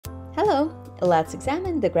Hello, let's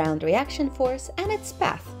examine the ground reaction force and its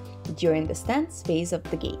path during the stance phase of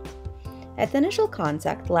the gait. At initial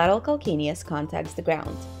contact, lateral calcaneus contacts the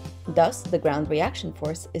ground. Thus, the ground reaction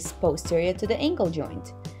force is posterior to the ankle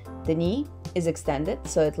joint. The knee is extended,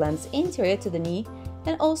 so it lands anterior to the knee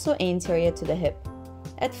and also anterior to the hip.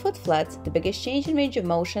 At foot flat, the biggest change in range of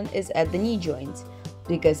motion is at the knee joint,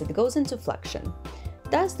 because it goes into flexion.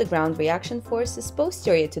 Thus, the ground reaction force is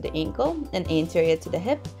posterior to the ankle and anterior to the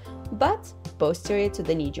hip, but posterior to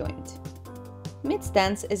the knee joint.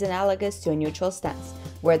 Mid-stance is analogous to a neutral stance,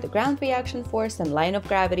 where the ground reaction force and line of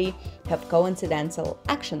gravity have coincidental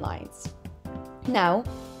action lines. Now,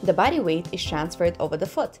 the body weight is transferred over the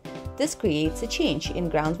foot. This creates a change in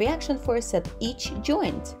ground reaction force at each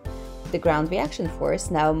joint. The ground reaction force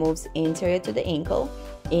now moves anterior to the ankle,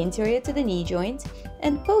 anterior to the knee joint,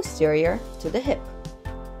 and posterior to the hip.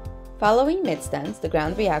 Following mid-stance, the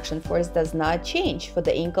ground reaction force does not change for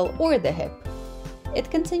the ankle or the hip. It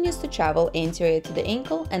continues to travel anterior to the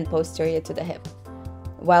ankle and posterior to the hip,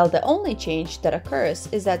 while the only change that occurs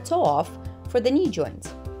is at toe-off for the knee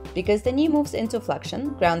joint. Because the knee moves into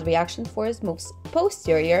flexion, ground reaction force moves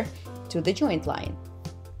posterior to the joint line.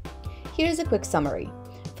 Here's a quick summary.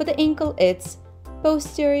 For the ankle, it's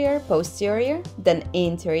posterior, posterior, then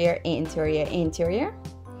anterior, anterior, anterior.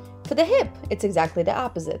 For the hip, it's exactly the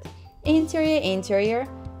opposite. Anterior, anterior,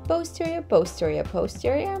 posterior, posterior,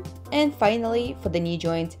 posterior, and finally, for the knee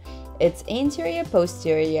joint, it's anterior,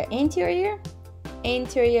 posterior, anterior,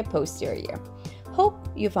 anterior, posterior. Hope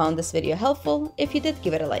you found this video helpful. If you did,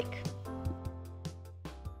 give it a like.